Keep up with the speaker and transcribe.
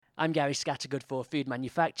I'm Gary Scattergood for Food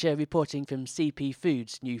Manufacture, reporting from CP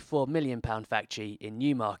Foods' new £4 million factory in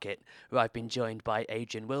Newmarket, where I've been joined by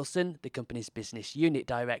Adrian Wilson, the company's Business Unit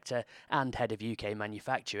Director and Head of UK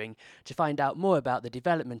Manufacturing, to find out more about the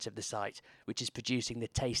development of the site, which is producing the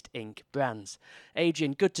Taste Inc. brands.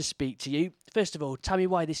 Adrian, good to speak to you. First of all, tell me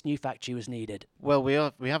why this new factory was needed. Well, we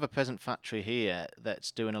have a present factory here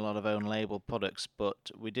that's doing a lot of own label products,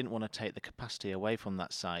 but we didn't want to take the capacity away from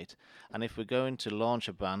that site. And if we're going to launch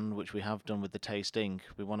a brand, which we have done with the Taste Inc.,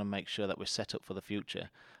 we want to make sure that we're set up for the future.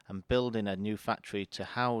 And building a new factory to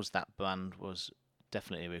house that brand was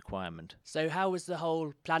definitely a requirement. So how was the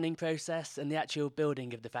whole planning process and the actual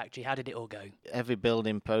building of the factory? How did it all go? Every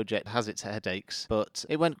building project has its headaches, but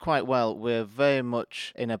it went quite well. We're very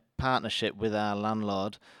much in a partnership with our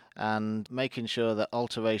landlord and making sure that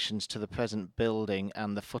alterations to the present building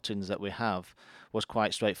and the footings that we have was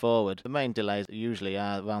quite straightforward. The main delays usually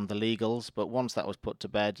are around the legals, but once that was put to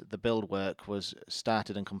bed, the build work was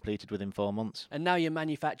started and completed within 4 months. And now you're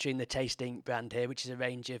manufacturing the Taste Inc. brand here, which is a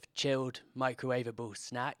range of chilled, microwavable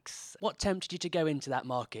snacks. What tempted you to go into that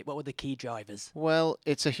market? What were the key drivers? Well,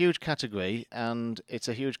 it's a huge category, and it's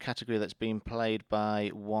a huge category that's being played by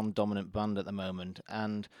one dominant brand at the moment.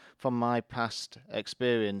 And from my past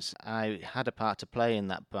experience, I had a part to play in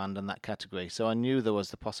that brand and that category, so I knew there was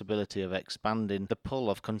the possibility of expanding the pull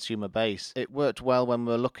of consumer base. It worked well when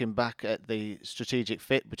we were looking back at the strategic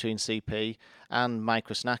fit between CP and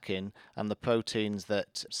micro snacking and the proteins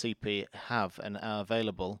that CP have and are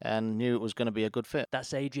available, and knew it was going to be a good fit.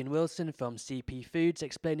 That's Adrian Wilson from CP Foods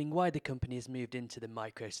explaining why the company has moved into the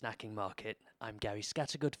micro snacking market. I'm Gary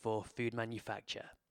Scattergood for Food Manufacture.